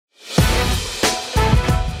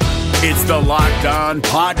It's the Locked On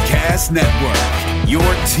Podcast Network, your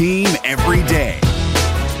team every day.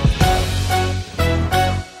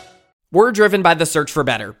 We're driven by the search for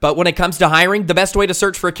better, but when it comes to hiring, the best way to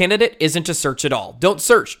search for a candidate isn't to search at all. Don't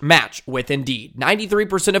search, match with Indeed.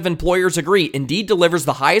 93% of employers agree Indeed delivers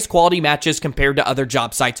the highest quality matches compared to other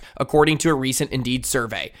job sites, according to a recent Indeed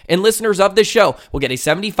survey. And listeners of this show will get a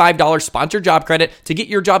 $75 sponsored job credit to get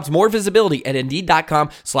your jobs more visibility at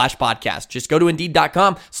Indeed.com/podcast. Just go to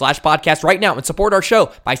Indeed.com/podcast right now and support our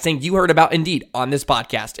show by saying you heard about Indeed on this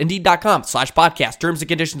podcast. Indeed.com/podcast. Terms and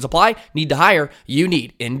conditions apply. Need to hire? You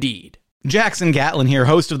need Indeed. Jackson Gatlin here,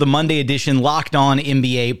 host of the Monday edition Locked On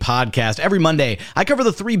NBA podcast. Every Monday, I cover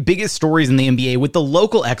the 3 biggest stories in the NBA with the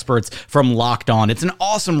local experts from Locked On. It's an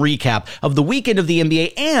awesome recap of the weekend of the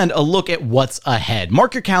NBA and a look at what's ahead.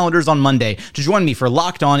 Mark your calendars on Monday to join me for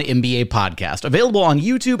Locked On NBA podcast, available on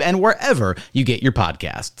YouTube and wherever you get your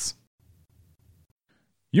podcasts.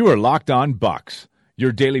 You are Locked On Bucks,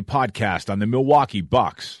 your daily podcast on the Milwaukee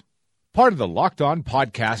Bucks, part of the Locked On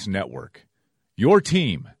Podcast Network, your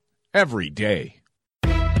team every day.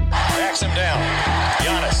 Backs him down.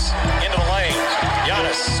 Giannis into the lane.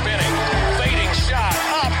 Giannis spinning. Fading shot.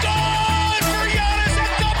 Up. Good for Giannis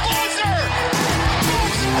at the buzzer.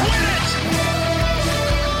 Bucks win it.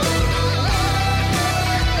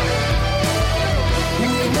 We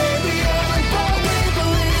may be young, but we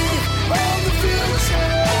believe on the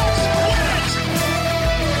future. Bucks win it.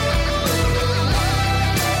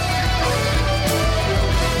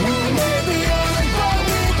 We may be young, but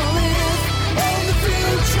we believe on the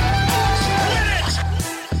future. Bucks win it.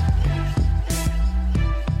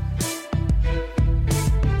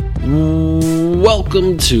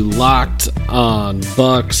 Welcome to Locked On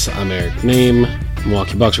Bucks. I'm Eric Nehm,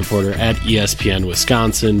 Milwaukee Bucks reporter at ESPN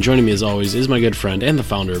Wisconsin. Joining me as always is my good friend and the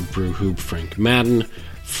founder of Brew Hoop, Frank Madden.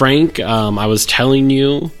 Frank, I was telling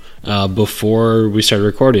you before we started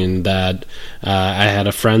recording that I had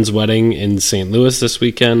a friend's wedding in St. Louis this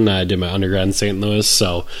weekend. I did my undergrad in St. Louis,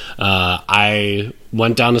 so I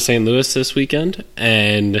went down to St. Louis this weekend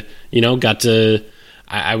and, got to...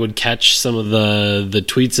 I would catch some of the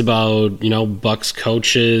tweets about, Bucks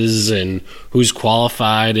coaches and who's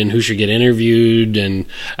qualified and who should get interviewed. And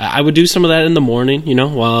I would do some of that in the morning,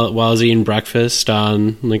 while I was eating breakfast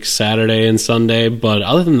on like Saturday and Sunday. But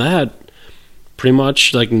other than that, pretty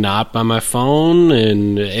much like not by my phone.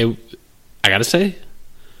 And I got to say,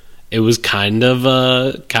 it was kind of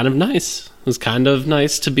nice. It was kind of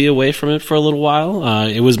nice to be away from it for a little while.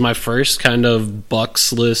 It was my first kind of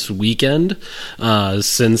Bucks-less weekend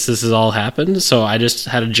since this has all happened. So I just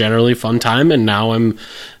had a generally fun time, and now I'm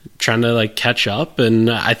trying to catch up. And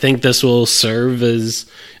I think this will serve as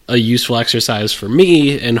a useful exercise for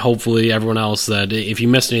me and hopefully everyone else, that if you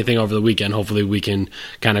missed anything over the weekend, hopefully we can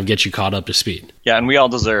kind of get you caught up to speed. Yeah, and we all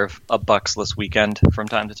deserve a Bucks-less weekend from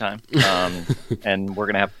time to time, and we're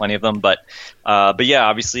gonna have plenty of them. But yeah,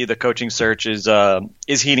 obviously the coaching search is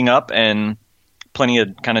heating up, and plenty of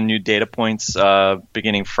kind of new data points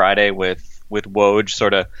beginning Friday with Woj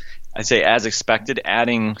sort of, I'd say as expected,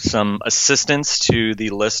 adding some assistants to the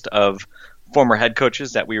list of former head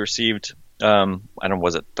coaches that we received. I don't know,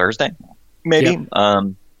 was it Thursday? Maybe. Yeah.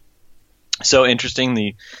 So interesting.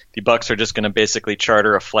 The Bucks are just going to basically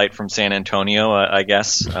charter a flight from San Antonio, I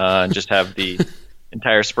guess, and just have the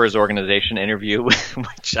entire Spurs organization interview.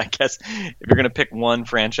 Which I guess, if you're going to pick one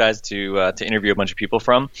franchise to interview a bunch of people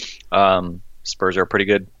from, Spurs are a pretty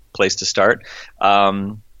good place to start.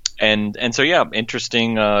 And so yeah,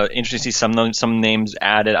 interesting. Interesting to see some names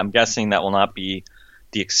added. I'm guessing that will not be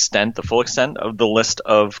the full extent of the list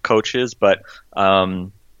of coaches, but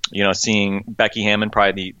seeing Becky Hammon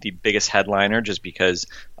probably the biggest headliner, just because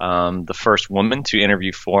the first woman to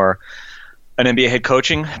interview for an NBA head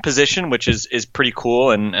coaching position, which is pretty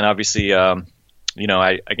cool, and obviously I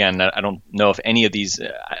don't know if any of these,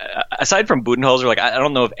 aside from Budenholzer, I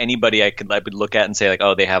don't know if anybody I would look at and say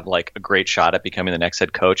they have a great shot at becoming the next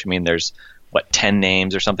head coach. I mean, there's 10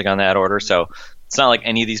 names or something on that order, so it's not like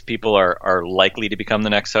any of these people are likely to become the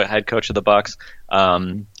next head coach of the Bucks,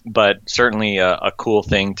 but certainly a cool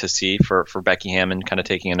thing to see for Becky Hammon, kind of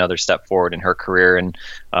taking another step forward in her career and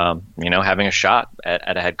having a shot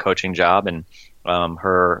at a head coaching job. And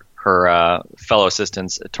her fellow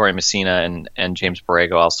assistants Tori Messina and James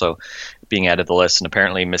Borrego also being added to the list, and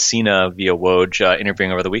apparently Messina via Woj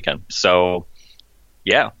interviewing over the weekend. So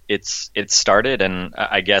yeah, it's started, and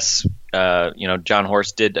I guess John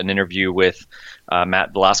Horst did an interview with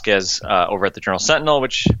Matt Velasquez over at the Journal Sentinel,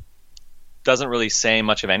 which doesn't really say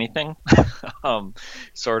much of anything. John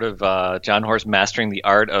Horst mastering the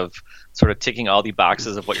art of sort of ticking all the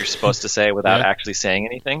boxes of what you're supposed to say without actually saying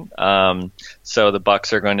anything. So the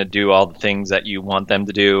Bucks are going to do all the things that you want them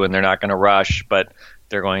to do, and they're not going to rush, but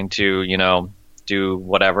they're going to, do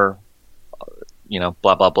whatever,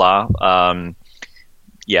 blah, blah, blah.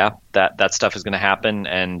 That stuff is going to happen.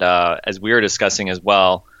 And as we were discussing as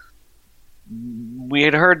well, we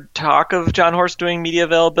had heard talk of John Horst doing media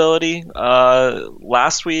availability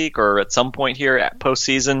last week or at some point here at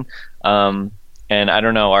postseason. And I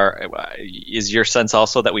don't know, is your sense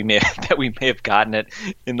also that we may have gotten it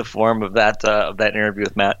in the form of that interview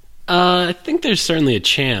with Matt? I think there's certainly a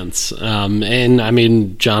chance. And I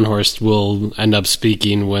mean, John Horst will end up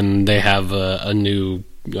speaking when they have a new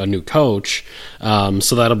coach.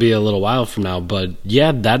 So that'll be a little while from now, but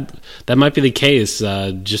yeah, that might be the case,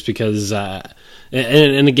 just because,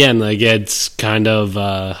 and again, like, it's kind of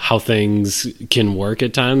how things can work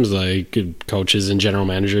at times. Like, coaches and general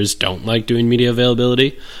managers don't like doing media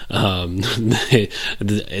availability. They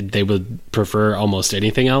would prefer almost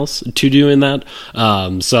anything else to doing that.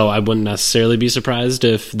 So I wouldn't necessarily be surprised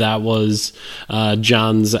if that was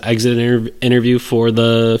John's exit interview for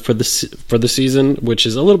the season, which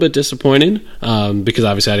is a little bit disappointing, because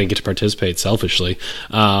obviously I didn't get to participate selfishly.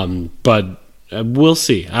 But we'll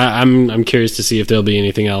see. I'm curious to see if there'll be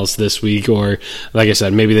anything else this week, or, like I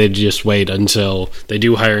said, maybe they just wait until they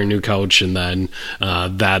do hire a new coach, and then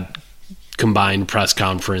that combined press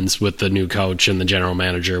conference with the new coach and the general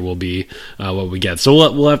manager will be what we get. So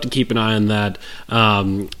we'll have to keep an eye on that.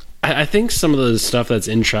 I think some of the stuff that's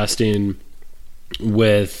interesting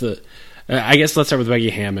with, I guess let's start with Becky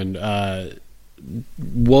Hammon.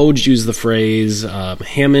 Woj used the phrase,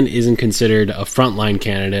 Hammon isn't considered a frontline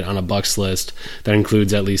candidate on a Bucks list that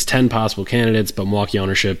includes at least 10 possible candidates, but Milwaukee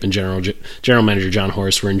ownership and general manager John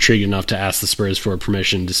Horst were intrigued enough to ask the Spurs for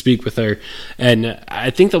permission to speak with her. And I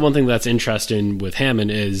think the one thing that's interesting with Hammon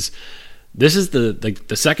is this is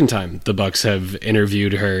the second time the Bucks have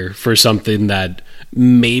interviewed her for something that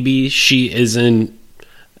maybe she isn't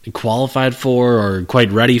qualified for or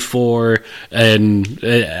quite ready for, and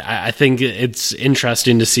I think it's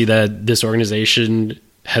interesting to see that this organization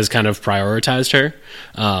has kind of prioritized her,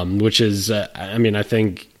 which is I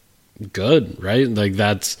think good, right? Like,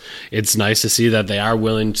 it's nice to see that they are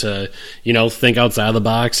willing to, think outside of the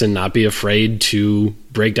box and not be afraid to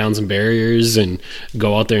break down some barriers and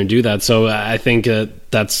go out there and do that. So I think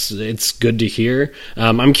it's good to hear.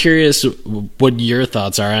 I'm curious what your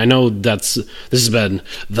thoughts are. I know this has been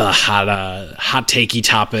the hot takey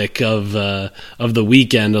topic of the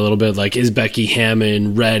weekend a little bit. Like, is Becky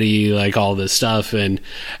Hammon ready? Like, all this stuff, and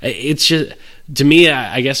it's just, to me,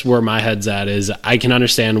 I guess where my head's at is I can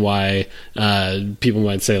understand why people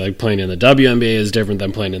might say, like, playing in the WNBA is different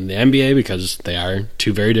than playing in the NBA, because they are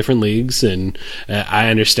two very different leagues, and I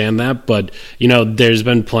understand that. But, there's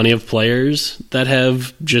been plenty of players that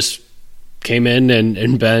have just came in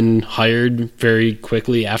and been hired very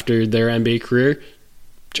quickly after their NBA career.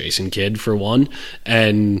 Jason Kidd, for one.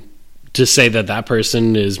 And to say that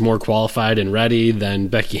person is more qualified and ready than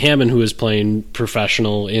Becky Hammon, who is playing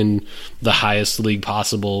professional in the highest league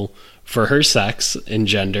possible for her sex and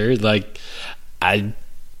gender, like, I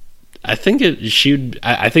think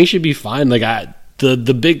she'd be fine. Like,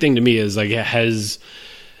 the big thing to me is, like, has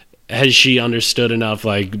she understood enough,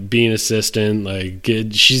 like, being assistant? Like,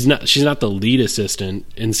 she's not the lead assistant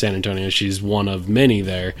in San Antonio. She's one of many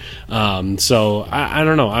there. So I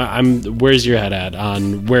don't know. Where's your head at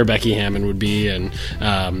on where Becky Hammon would be? And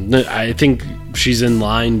I think she's in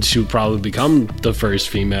line to probably become the first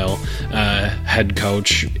female head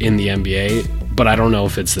coach in the NBA, but I don't know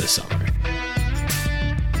if it's this summer.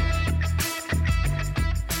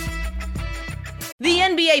 The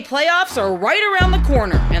NBA playoffs are right around the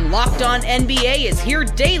corner, and Locked On NBA is here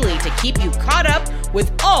daily to keep you caught up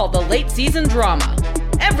with all the late season drama.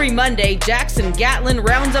 Every Monday, Jackson Gatlin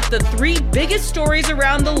rounds up the 3 biggest stories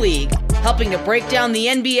around the league, helping to break down the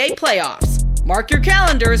NBA playoffs. Mark your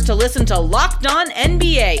calendars to listen to Locked On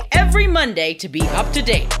NBA every Monday to be up to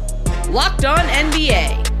date. Locked On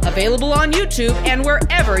NBA, available on YouTube and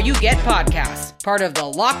wherever you get podcasts. Part of the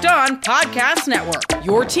Locked On Podcast Network,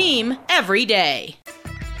 your team every day.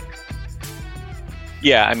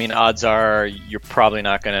 Yeah, I mean, odds are you're probably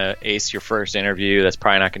not going to ace your first interview. That's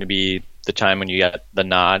probably not going to be the time when you get the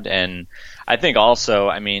nod. And I think also,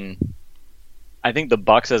 I think the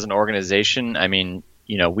Bucks as an organization,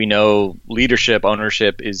 we know leadership,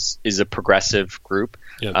 ownership is a progressive group.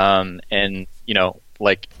 Yep. And,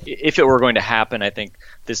 like, if it were going to happen, I think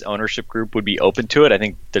this ownership group would be open to it. I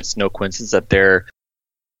think there's no coincidence that they're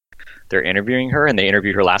they're interviewing her, and they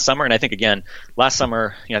interviewed her last summer. And I think, again, last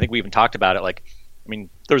summer, I think we even talked about it. Like, I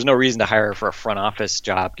mean, there was no reason to hire her for a front office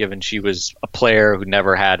job, given she was a player who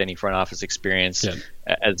never had any front office experience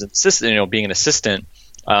as an assistant, being an assistant.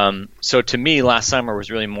 So to me, last summer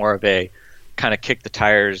was really more of a kind of kick the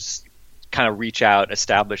tires, kind of reach out,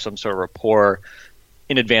 establish some sort of rapport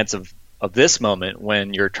in advance of this moment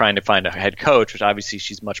when you're trying to find a head coach, which obviously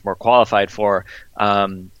she's much more qualified for,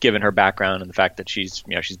 given her background and the fact that she's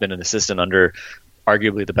been an assistant under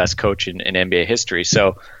arguably the best coach in NBA history.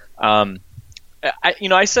 So,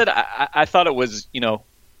 I said I thought it was,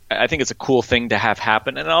 I think it's a cool thing to have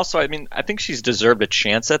happen. And also, I mean, I think she's deserved a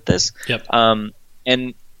chance at this. Yep.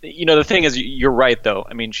 And the thing is, you're right, though.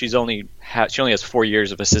 I mean, she only has 4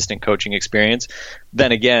 years of assistant coaching experience.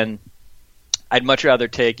 Then again, I'd much rather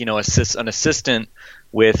take, an assistant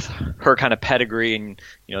with her kind of pedigree. And,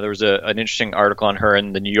 there was an interesting article on her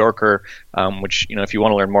in the New Yorker, which, if you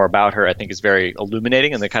want to learn more about her, I think is very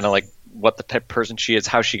illuminating, and they kind of like what the type of person she is,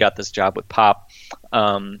 how she got this job with Pop.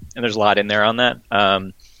 And there's a lot in there on that.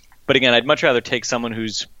 But again, I'd much rather take someone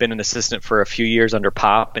who's been an assistant for a few years under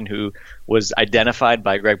Pop and who was identified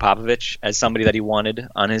by Greg Popovich as somebody that he wanted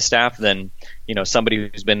on his staff than, somebody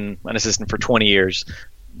who's been an assistant for 20 years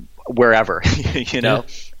wherever,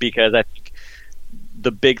 because I think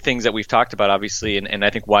the big things that we've talked about, obviously, and I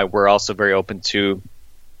think why we're also very open to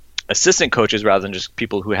assistant coaches rather than just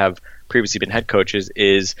people who have previously been head coaches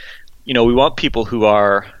is, we want people who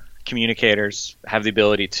are communicators, have the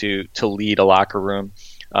ability to lead a locker room,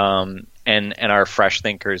 and are fresh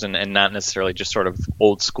thinkers and not necessarily just sort of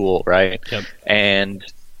old school, right? Yep. And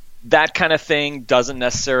that kind of thing doesn't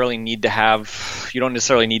necessarily need to you don't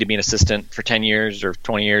necessarily need to be an assistant for 10 years or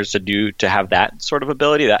 20 years to have that sort of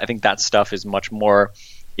ability. I think that stuff is much more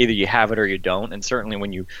either you have it or you don't. And certainly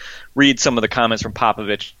when you read some of the comments from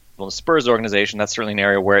Popovich on the Spurs organization, that's certainly an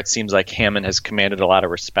area where it seems like Hammond has commanded a lot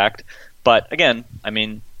of respect. But again, I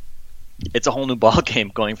mean, it's a whole new ball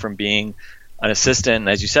game going from being an assistant, and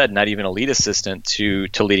as you said, not even a lead assistant, to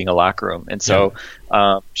leading a locker room. And so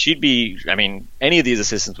any of these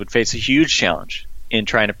assistants would face a huge challenge in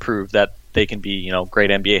trying to prove that they can be,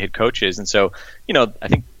 great NBA head coaches. And so, I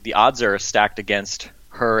think the odds are stacked against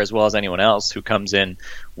her as well as anyone else who comes in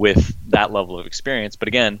with that level of experience. But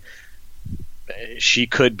again, she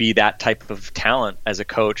could be that type of talent as a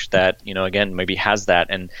coach that, again, maybe has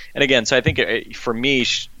that. And again, so I think for me,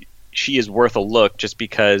 she is worth a look just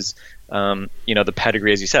because, the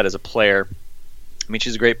pedigree, as you said, as a player. I mean,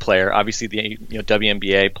 she's a great player. Obviously, the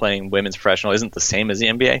WNBA playing women's professional isn't the same as the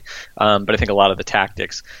NBA, but I think a lot of the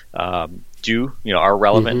tactics are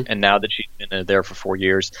relevant. Mm-hmm. And now that she's been there for 4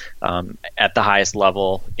 years at the highest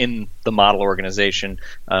level in the model organization,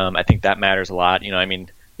 I think that matters a lot.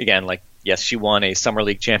 Again, yes, she won a Summer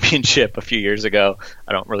League championship a few years ago.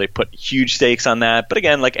 I don't really put huge stakes on that, but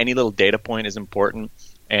again, any little data point is important.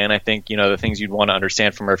 And I think, the things you'd want to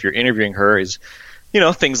understand from her if you're interviewing her is,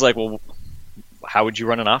 things like, well, how would you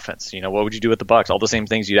run an offense? What would you do with the Bucks? All the same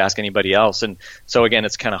things you'd ask anybody else. And so, again,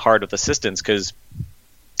 it's kind of hard with assistants because,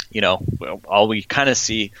 all we kind of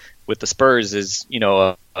see with the Spurs is,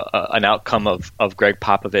 an outcome of Greg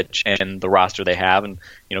Popovich and the roster they have. And,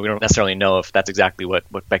 we don't necessarily know if that's exactly what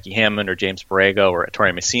Becky Hammond or James Borrego or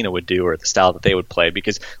Tori Messina would do or the style that they would play.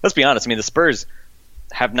 Because let's be honest, the Spurs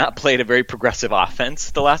have not played a very progressive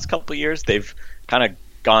offense the last couple of years. They've kind of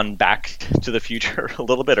gone back to the future a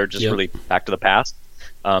little bit, or just really back to the past,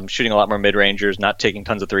 shooting a lot more mid-rangers, not taking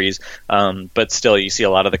tons of threes. But still, you see a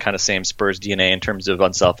lot of the kind of same Spurs DNA in terms of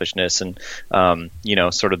unselfishness and,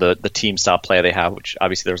 sort of the team style play they have, which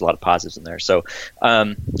obviously there's a lot of positives in there. So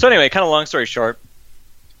anyway, kind of long story short,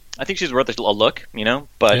 I think she's worth a look,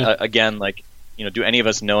 but again, do any of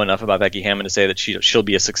us know enough about Becky Hammond to say that she'll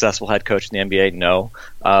be a successful head coach in the NBA? No.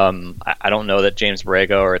 I don't know that James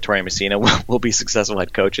Borrego or Tori Messina will be successful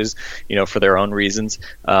head coaches, for their own reasons.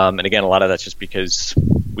 And again, a lot of that's just because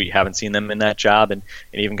we haven't seen them in that job. And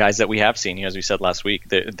even guys that we have seen, as we said last week,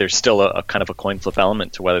 there's still a kind of a coin flip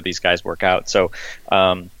element to whether these guys work out. So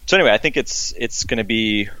anyway, I think it's going to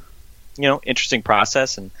be, interesting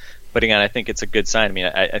process. But again, I think it's a good sign.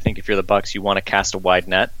 I think if you're the Bucks, you want to cast a wide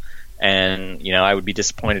net. And, I would be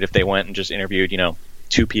disappointed if they went and just interviewed,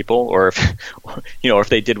 2 people, or if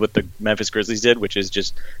they did what the Memphis Grizzlies did, which is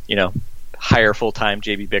just, hire full-time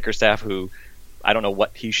JB Bickerstaff, who I don't know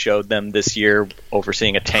what he showed them this year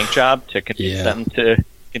overseeing a tank job to convince them to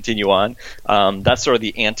continue on. That's sort of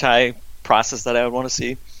the anti-process that I would want to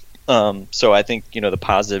see. So I think, the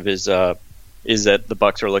positive is that the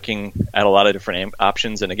Bucks are looking at a lot of different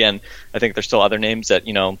options. And again, I think there's still other names that,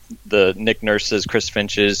 the Nick Nurse's, Chris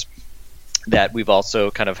Finch's, that we've also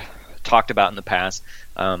kind of talked about in the past.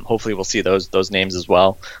 Hopefully we'll see those names as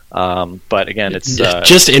well. But again, it's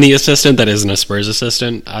just any assistant that isn't a Spurs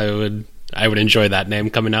assistant. I would enjoy that name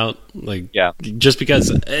coming out. Just because,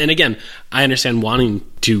 and again, I understand wanting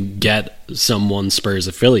to get someone Spurs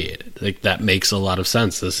affiliated. Like, that makes a lot of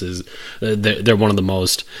sense. This is, they're one of the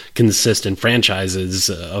most consistent franchises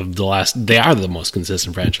of the last, they are the most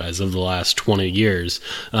consistent franchise of the last 20 years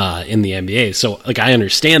in the NBA. So, like, I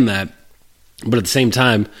understand that, but at the same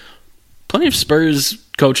time, plenty of Spurs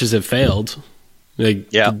coaches have failed. Like,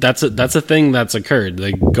 that's a thing that's occurred.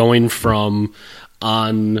 Like, going from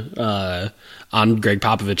on Greg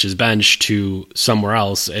Popovich's bench to somewhere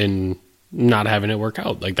else and not having it work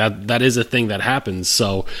out. Like, that is a thing that happens.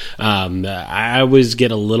 So I always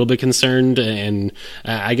get a little bit concerned, and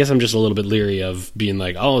I guess I'm just a little bit leery of being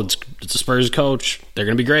like, oh, it's a Spurs coach, they're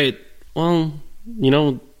going to be great. Well, they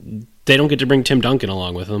don't get to bring Tim Duncan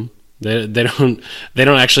along with them. They don't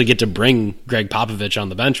actually get to bring Greg Popovich on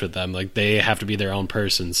the bench with them. Like, they have to be their own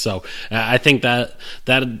person. So I think that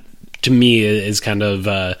to me is kind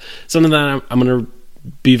of something that I'm going to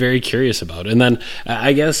be very curious about. And then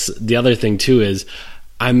I guess the other thing too is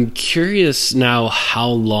I'm curious now how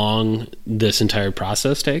long this entire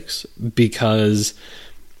process takes, because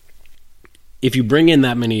if you bring in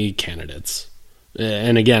that many candidates,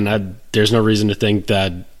 and again, there's no reason to think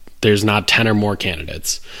that there's not 10 or more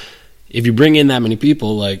candidates. If you bring in that many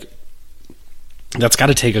people, like, that's got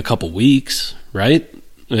to take a couple weeks, right?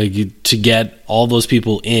 Like, to get all those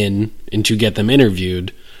people in and to get them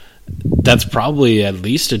interviewed, that's probably at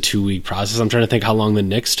least a 2-week process. I'm trying to think how long the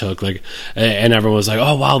Knicks took. Like, and everyone was like,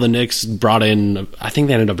 oh, wow, the Knicks brought in, I think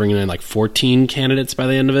they ended up bringing in like 14 candidates by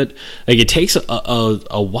the end of it. Like, it takes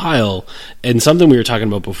a while. And something we were talking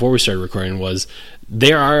about before we started recording was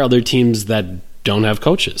there are other teams that don't have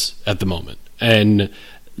coaches at the moment. And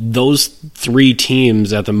those 3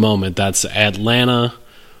 teams at the moment, that's Atlanta,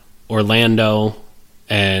 Orlando,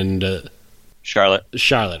 and Charlotte.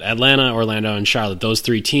 Atlanta, Orlando, and Charlotte. Those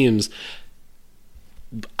 3 teams,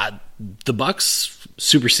 the Bucks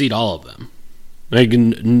supersede all of them. Like,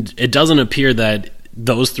 it doesn't appear that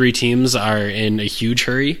those 3 teams are in a huge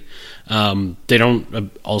hurry. They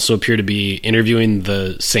don't also appear to be interviewing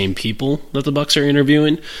the same people that the Bucks are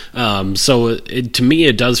interviewing. So to me,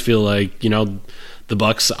 it does feel like, the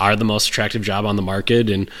Bucks are the most attractive job on the market,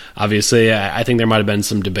 and obviously I think there might have been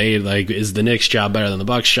some debate, like, is the Knicks job better than the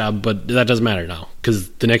Bucks job? But that doesn't matter now, because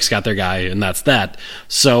the Knicks got their guy, and that's that.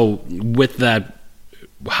 So with that,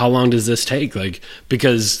 how long does this take? Like,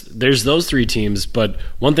 because there's those 3 teams, but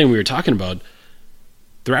one thing we were talking about,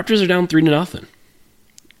 the Raptors are down 3-0.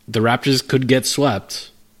 The Raptors could get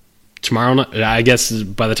swept tomorrow night. I guess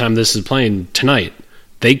by the time this is playing tonight,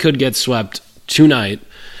 they could get swept tonight.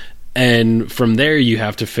 And from there, you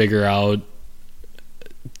have to figure out,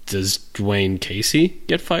 does Dwayne Casey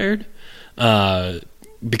get fired?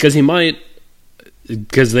 Because he might,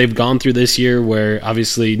 because they've gone through this year where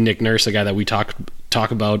obviously Nick Nurse, a guy that we talk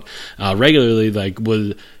about regularly, like,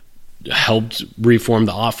 helped reform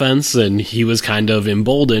the offense, and he was kind of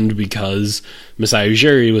emboldened because Masai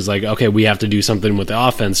Ujiri was like, okay, we have to do something with the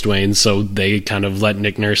offense, Dwayne. So they kind of let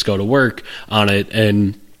Nick Nurse go to work on it.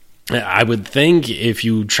 And I would think if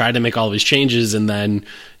you try to make all these changes and then,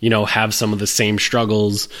 have some of the same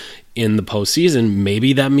struggles in the postseason,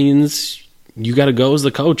 maybe that means you got to go as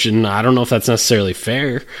the coach. And I don't know if that's necessarily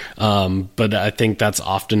fair, but I think that's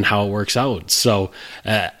often how it works out. So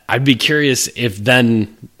I'd be curious if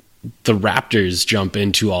then the Raptors jump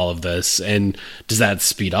into all of this, and does that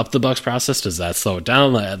speed up the Bucks process? Does that slow it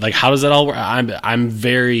down? Like, how does that all work? I'm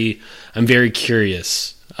very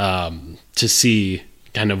curious to see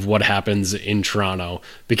kind of what happens in Toronto,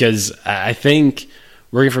 because I think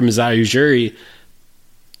working for Masai Ujiri,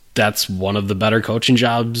 that's one of the better coaching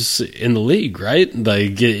jobs in the league, right?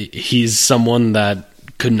 Like, he's someone that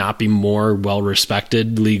could not be more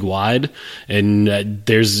well-respected league-wide, and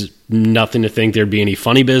there's nothing to think there'd be any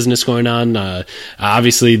funny business going on.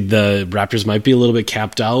 Obviously, the Raptors might be a little bit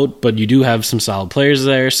capped out, but you do have some solid players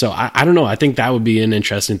there, so I don't know. I think that would be an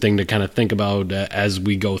interesting thing to kind of think about as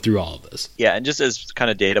we go through all of this. Yeah, and just as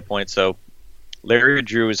kind of data points, so Larry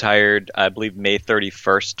Drew was hired, I believe, May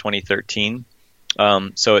 31st, 2013.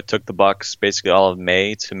 So it took the Bucks basically all of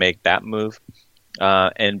May to make that move.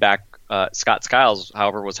 And back Scott Skiles,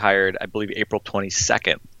 however, was hired, I believe, April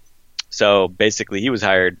 22nd. So basically, he was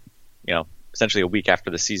hired, essentially a week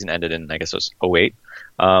after the season ended in, I guess it was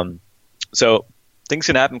 2008. So things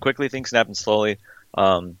can happen quickly, things can happen slowly.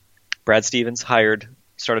 Brad Stevens hired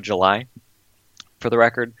start of July, for the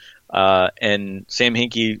record. And Sam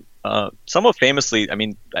Hinkie, somewhat famously, I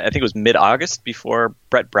think it was mid-August before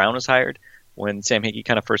Brett Brown was hired, when Sam Hinkie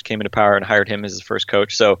kind of first came into power and hired him as his first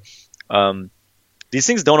coach. So these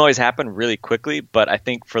things don't always happen really quickly, but I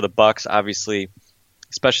think for the Bucks, obviously,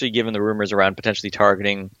 especially given the rumors around potentially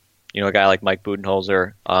targeting, a guy like Mike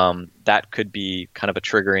Budenholzer, that could be kind of a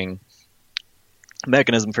triggering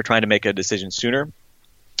mechanism for trying to make a decision sooner.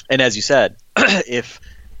 And as you said, if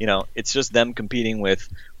it's just them competing with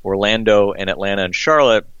Orlando and Atlanta and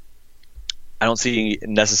Charlotte, I don't see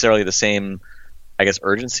necessarily the same, I guess,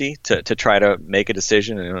 urgency to try to make a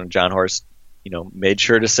decision. And John Horst, made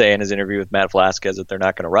sure to say in his interview with Matt Velasquez that they're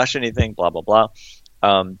not going to rush anything, blah, blah, blah.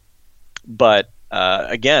 But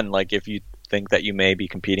again, like if you think that you may be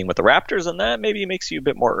competing with the Raptors on that, maybe it makes you a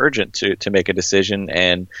bit more urgent to make a decision.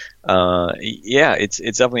 And it's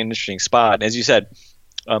definitely an interesting spot. And as you said,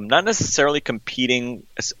 not necessarily competing,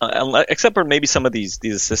 except for maybe some of these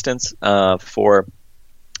assistants for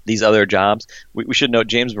these other jobs. We should note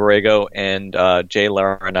James Borrego and Jay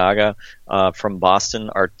Larranaga from Boston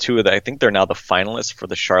are two of I think they're now the finalists for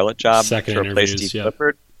the Charlotte job Second to replace interviews, Steve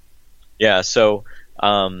Clifford. Yeah, so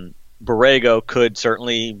Borrego could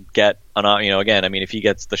certainly get again, I mean, if he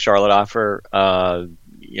gets the Charlotte offer,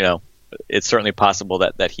 it's certainly possible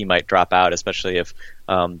that he might drop out, especially if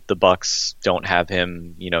the Bucks don't have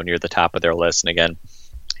him, near the top of their list. And again,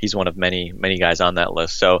 he's one of many, many guys on that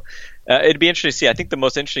list. So it'd be interesting to see. I think the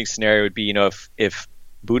most interesting scenario would be, if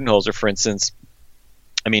Budenholzer, for instance,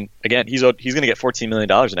 I mean, again, he's going to get $14 million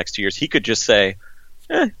the next 2 years. He could just say,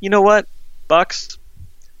 you know what, Bucks,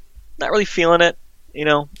 not really feeling it.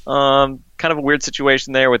 Kind of a weird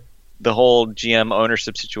situation there with the whole GM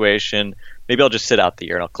ownership situation. Maybe I'll just sit out the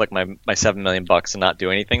year and I'll collect my $7 million and not do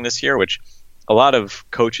anything this year, which a lot of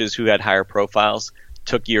coaches who had higher profiles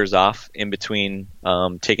took years off in between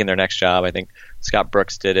taking their next job. I think Scott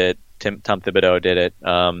Brooks did it. Tom Thibodeau did it.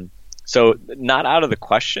 So not out of the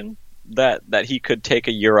question that he could take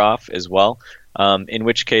a year off as well. In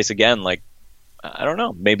which case, again, like, I don't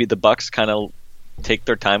know, maybe the Bucks kind of take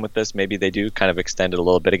their time with this. Maybe they do kind of extend it a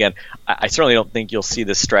little bit. Again, I certainly don't think you'll see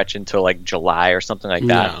this stretch until like July or something like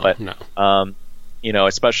that. No.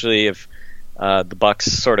 Especially if the Bucks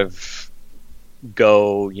sort of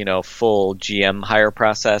go, full GM hire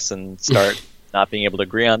process and start not being able to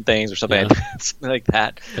agree on things or something like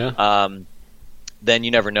that. Yeah. Then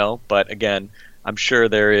you never know. But again, I'm sure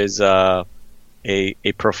there is a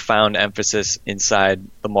profound emphasis inside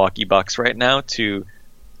the Milwaukee Bucks right now to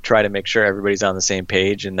try to make sure everybody's on the same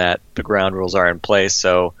page and that the ground rules are in place.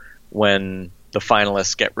 So when the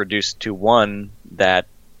finalists get reduced to one, that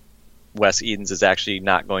Wes Edens is actually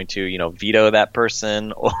not going to, veto that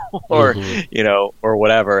person or or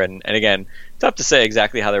whatever. And again, tough to say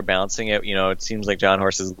exactly how they're balancing it. It seems like John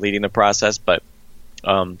Horst is leading the process, but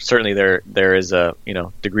certainly there is a,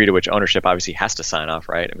 degree to which ownership obviously has to sign off,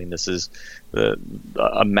 right? I mean, this is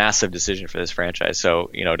a massive decision for this franchise. So,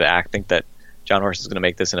 to think that John Horst is going to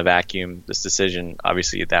make this in a vacuum, this decision,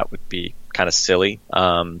 obviously that would be kind of silly.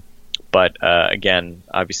 But again,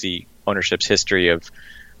 obviously ownership's history of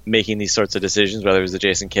making these sorts of decisions, whether it was the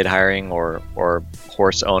Jason Kidd hiring or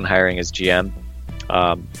Horst's own hiring as GM,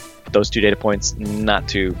 those two data points not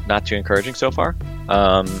too encouraging so far.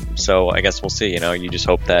 So I guess we'll see. You just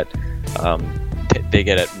hope that they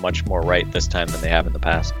get it much more right this time than they have in the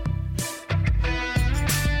past.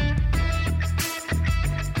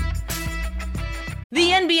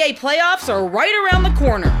 The NBA playoffs are right around the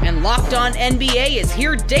corner, and Locked On NBA is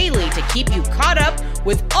here daily to keep you caught up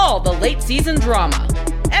with all the late season drama.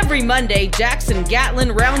 Every Monday, Jackson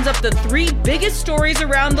Gatlin rounds up the 3 biggest stories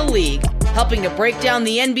around the league, helping to break down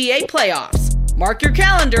the NBA playoffs. Mark your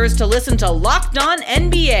calendars to listen to Locked On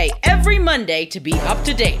NBA every Monday to be up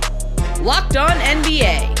to date. Locked On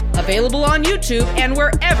NBA, available on YouTube and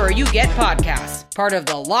wherever you get podcasts. Part of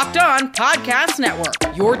the Locked On Podcast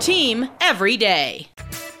Network, your team every day.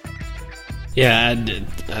 Yeah,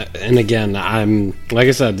 and again, like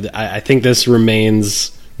I said, I think this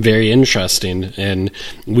remains very interesting. And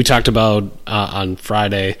we talked about on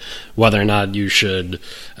Friday whether or not you should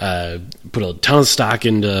put a ton of stock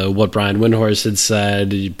into what Brian Windhorst had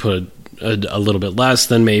said. You put a little bit less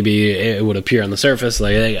than maybe it would appear on the surface.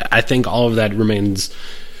 Like, I think all of that remains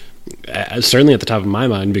certainly at the top of my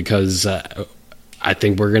mind, because I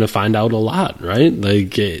think we're going to find out a lot, right?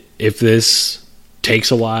 Like, if this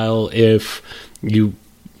takes a while, if you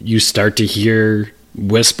start to hear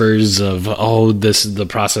whispers of, the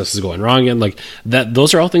process is going wrong, and like that,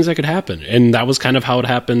 those are all things that could happen. And that was kind of how it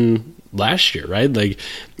happened last year, right? Like,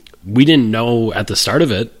 we didn't know at the start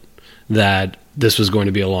of it that this was going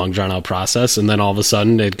to be a long, drawn out process. And then all of a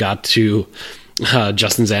sudden it got to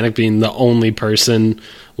Justin Zanuck being the only person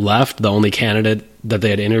left, the only candidate that they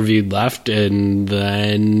had interviewed left, and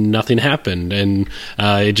then nothing happened, and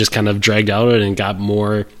it just kind of dragged out and got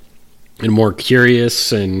more and more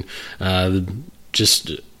curious, and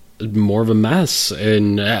just more of a mess.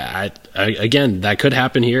 And again, that could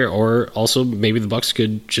happen here, or also maybe the Bucks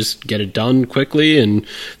could just get it done quickly and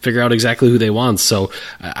figure out exactly who they want. So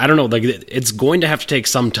I don't know, like, it's going to have to take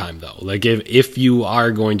some time though. Like if you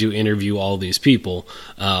are going to interview all these people,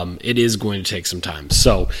 it is going to take some time.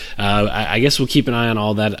 So I guess we'll keep an eye on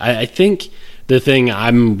all that. I think the thing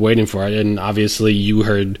I'm waiting for, and obviously you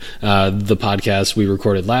heard the podcast we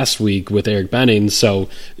recorded last week with Eric Benning. So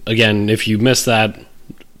again, if you missed that,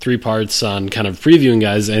 3 parts on kind of previewing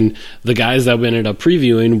guys, and the guys that we ended up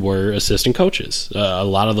previewing were assistant coaches. A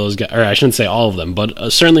lot of those guys, or I shouldn't say all of them,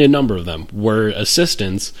 but certainly a number of them were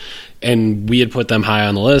assistants, and we had put them high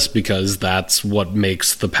on the list because that's what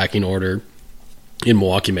makes the pecking order in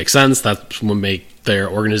Milwaukee make sense. That's what make their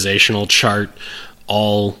organizational chart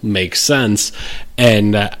all make sense.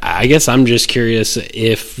 And I guess I'm just curious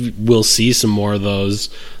if we'll see some more of those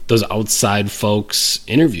outside folks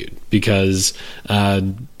interviewed, because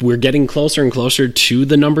we're getting closer and closer to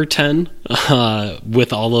the number 10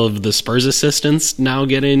 with all of the Spurs assistants now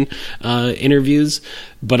getting interviews.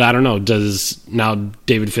 But I don't know, does now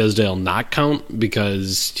David Fizdale not count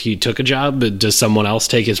because he took a job? But does someone else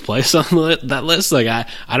take his place on that list? Like,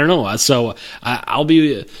 I don't know. So I'll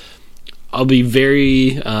be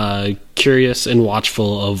very curious and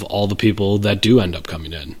watchful of all the people that do end up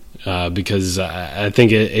coming in. Because I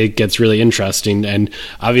think it gets really interesting. And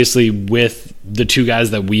obviously with the 2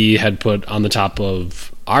 guys that we had put on the top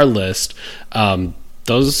of our list,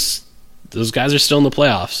 those guys are still in the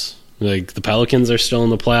playoffs. Like, the Pelicans are still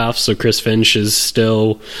in the playoffs, so Chris Finch is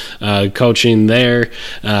still coaching there.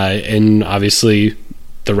 And obviously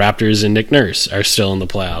the Raptors and Nick Nurse are still in the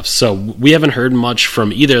playoffs. So we haven't heard much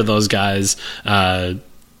from either of those guys. I'm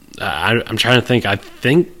trying to think. I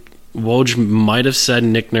think Woj might have said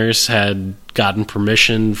Nick Nurse had gotten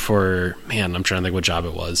permission for, I'm trying to think what job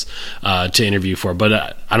it was, to interview for.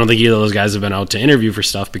 But I don't think either of those guys have been out to interview for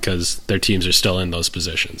stuff because their teams are still in those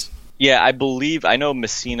positions. Yeah, I know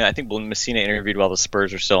Messina. I think Messina interviewed while the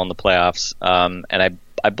Spurs are still in the playoffs. And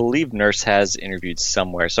I believe Nurse has interviewed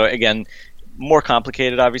somewhere. So again, more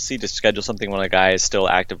complicated, obviously, to schedule something when a guy is still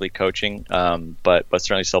actively coaching, but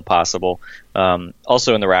certainly still possible.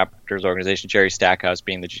 Also in the Raptors organization, Jerry Stackhouse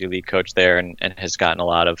being the G League coach there and has gotten a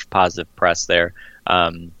lot of positive press there,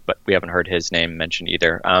 but we haven't heard his name mentioned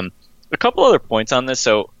either. A couple other points on this.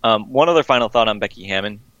 So one other final thought on Becky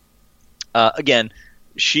Hammon. Again,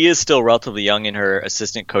 she is still relatively young in her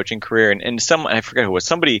assistant coaching career, and I forget who it was.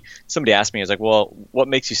 Somebody asked me, I was like, well, what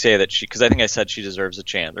makes you say that she? Because I think I said she deserves a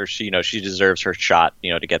chance, or she deserves her shot,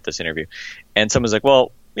 to get this interview. And someone's like,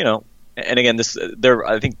 well, and again,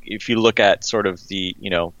 I think if you look at sort of the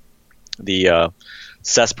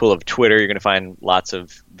cesspool of Twitter, you're going to find lots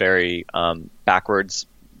of very backwards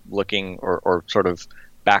looking or sort of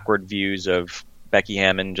backward views of Becky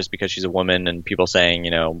Hammon just because she's a woman, and people saying,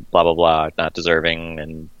 blah, blah, blah, not deserving,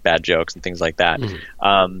 and bad jokes and things like that.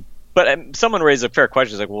 Mm-hmm. But someone raised a fair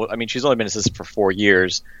question. It's like, well, I mean, she's only been assistant for 4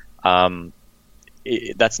 years.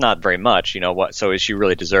 That's not very much, so is she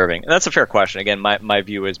really deserving? And that's a fair question. Again, my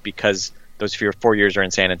view is because those 4 years are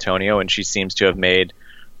in San Antonio, and she seems to have made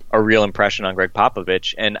a real impression on Greg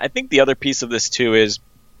Popovich. And I think the other piece of this too is,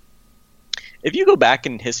 if you go back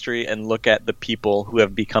in history and look at the people who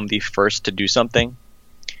have become the first to do something,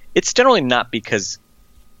 it's generally not because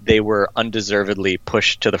they were undeservedly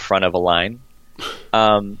pushed to the front of a line.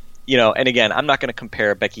 And again, I'm not going to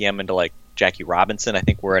compare Becky Hammon to like Jackie Robinson. I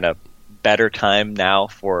think we're in a better time now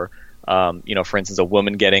for instance, a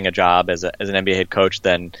woman getting a job as an NBA head coach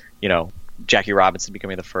than, Jackie Robinson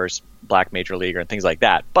becoming the first black major leaguer and things like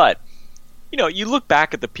that. But, you look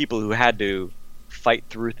back at the people who had to fight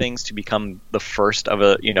through things to become the first of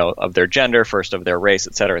of their gender, first of their race,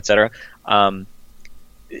 et cetera, et cetera.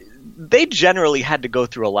 They generally had to go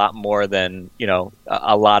through a lot more than,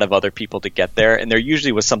 a lot of other people to get there. And there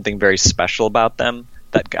usually was something very special about them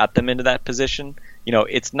that got them into that position.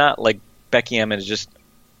 It's not like Becky Hammon is just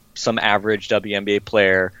some average WNBA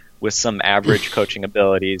player with some average coaching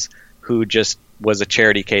abilities who just was a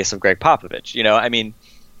charity case of Greg Popovich. I mean,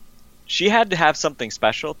 she had to have something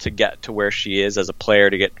special to get to where she is as a player,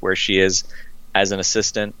 to get where she is as an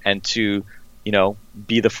assistant, and to,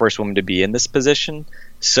 be the first woman to be in this position.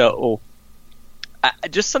 So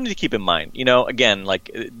just something to keep in mind. Again,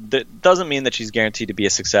 like, that doesn't mean that she's guaranteed to be a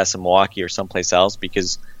success in Milwaukee or someplace else,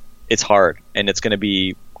 because it's hard, and it's going to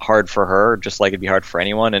be hard for her, just like it'd be hard for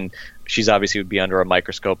anyone. And she's obviously would be under a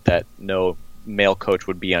microscope that no male coach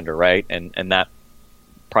would be under, right? And that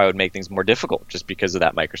probably would make things more difficult just because of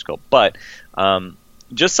that microscope. But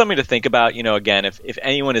just something to think about, again, if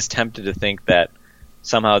anyone is tempted to think that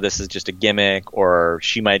somehow this is just a gimmick or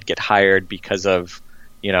she might get hired because of,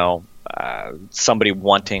 somebody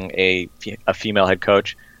wanting a female head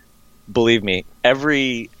coach, believe me,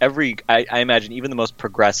 I imagine even the most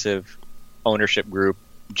progressive ownership group,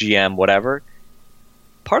 GM, whatever,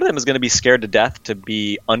 part of them is going to be scared to death to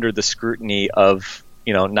be under the scrutiny of,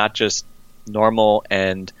 not just normal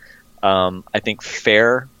and I think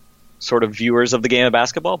fair sort of viewers of the game of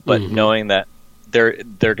basketball, but knowing that they're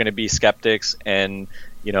going to be skeptics and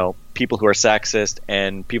people who are sexist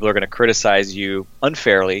and people are going to criticize you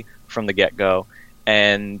unfairly from the get-go.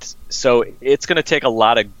 And so it's going to take a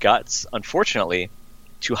lot of guts, unfortunately,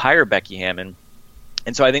 to hire Becky Hammon.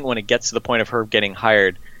 And so I think when it gets to the point of her getting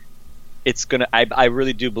hired, it's going to, I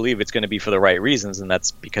really do believe it's going to be for the right reasons. And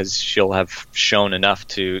that's because she'll have shown enough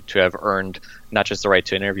to have earned not just the right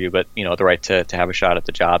to interview, but, the right to have a shot at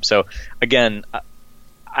the job. So again,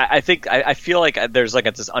 I feel like there's like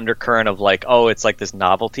this undercurrent of like, oh, it's like this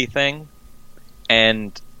novelty thing.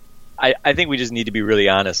 And I think we just need to be really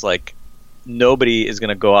honest. Like, nobody is going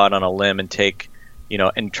to go out on a limb and take,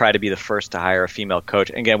 and try to be the first to hire a female coach.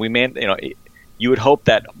 And again, you would hope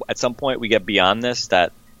that at some point we get beyond this,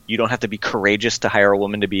 that you don't have to be courageous to hire a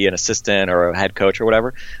woman to be an assistant or a head coach or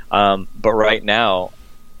whatever. But right now,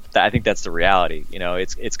 I think that's the reality.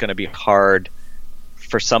 It's going to be hard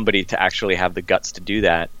for somebody to actually have the guts to do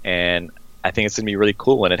that. And I think it's going to be really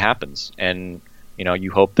cool when it happens. And,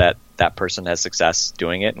 you hope that that person has success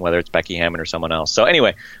doing it, and whether it's Becky Hammon or someone else. So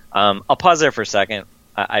anyway, I'll pause there for a second.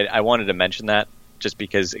 I wanted to mention that just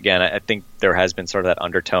because, again, I think there has been sort of that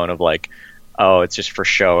undertone of like, oh, it's just for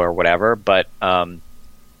show or whatever. But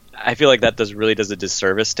I feel like that really does a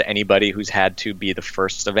disservice to anybody who's had to be the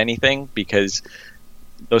first of anything, because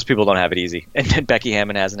those people don't have it easy. And Becky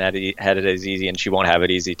Hammon hasn't had it as easy, and she won't have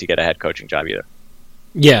it easy to get a head coaching job either.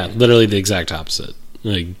 Yeah, literally the exact opposite.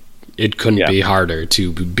 Like, it couldn't be harder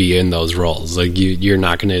to be in those roles. Like, you're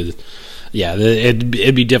not going to... Yeah, it'd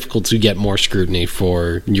be difficult to get more scrutiny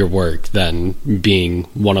for your work than being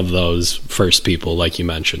one of those first people, like you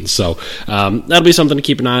mentioned. So that'll be something to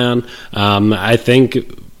keep an eye on. I think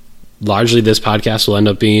largely this podcast will end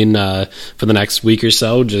up being, for the next week or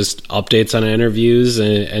so, just updates on interviews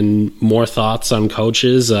and more thoughts on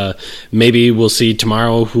coaches. Maybe we'll see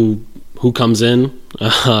tomorrow who comes in.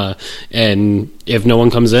 And if no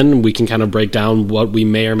one comes in, we can kind of break down what we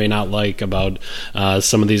may or may not like about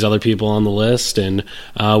some of these other people on the list, and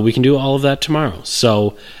we can do all of that tomorrow.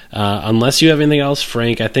 So unless you have anything else,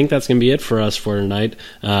 Frank, I think that's going to be it for us for tonight.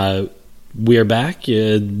 We are back.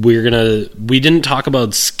 We didn't talk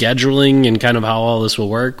about scheduling and kind of how all this will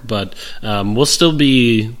work, but we'll still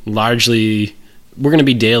be largely... We're going to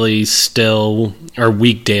be daily still, or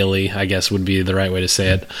week daily, I guess would be the right way to say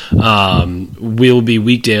it. We'll be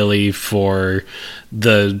week daily for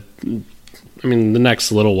the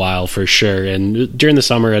next little while for sure. And during the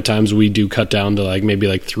summer, at times we do cut down to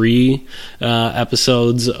maybe 3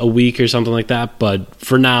 episodes a week or something like that. But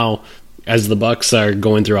for now, as the Bucks are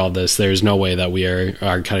going through all this, there's no way that we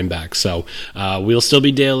are cutting back. So we'll still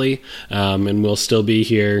be daily, and we'll still be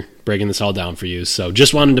here breaking this all down for you. So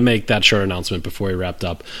just wanted to make that short announcement before we wrapped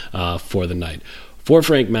up for the night. For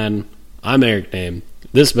Frank Madden, I'm Eric Name.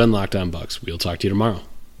 This has been Locked On Bucks. We'll talk to you tomorrow.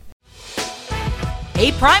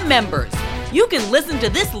 Hey, Prime members, you can listen to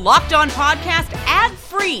this Locked On podcast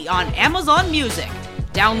ad-free on Amazon Music.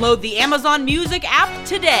 Download the Amazon Music app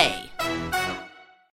today.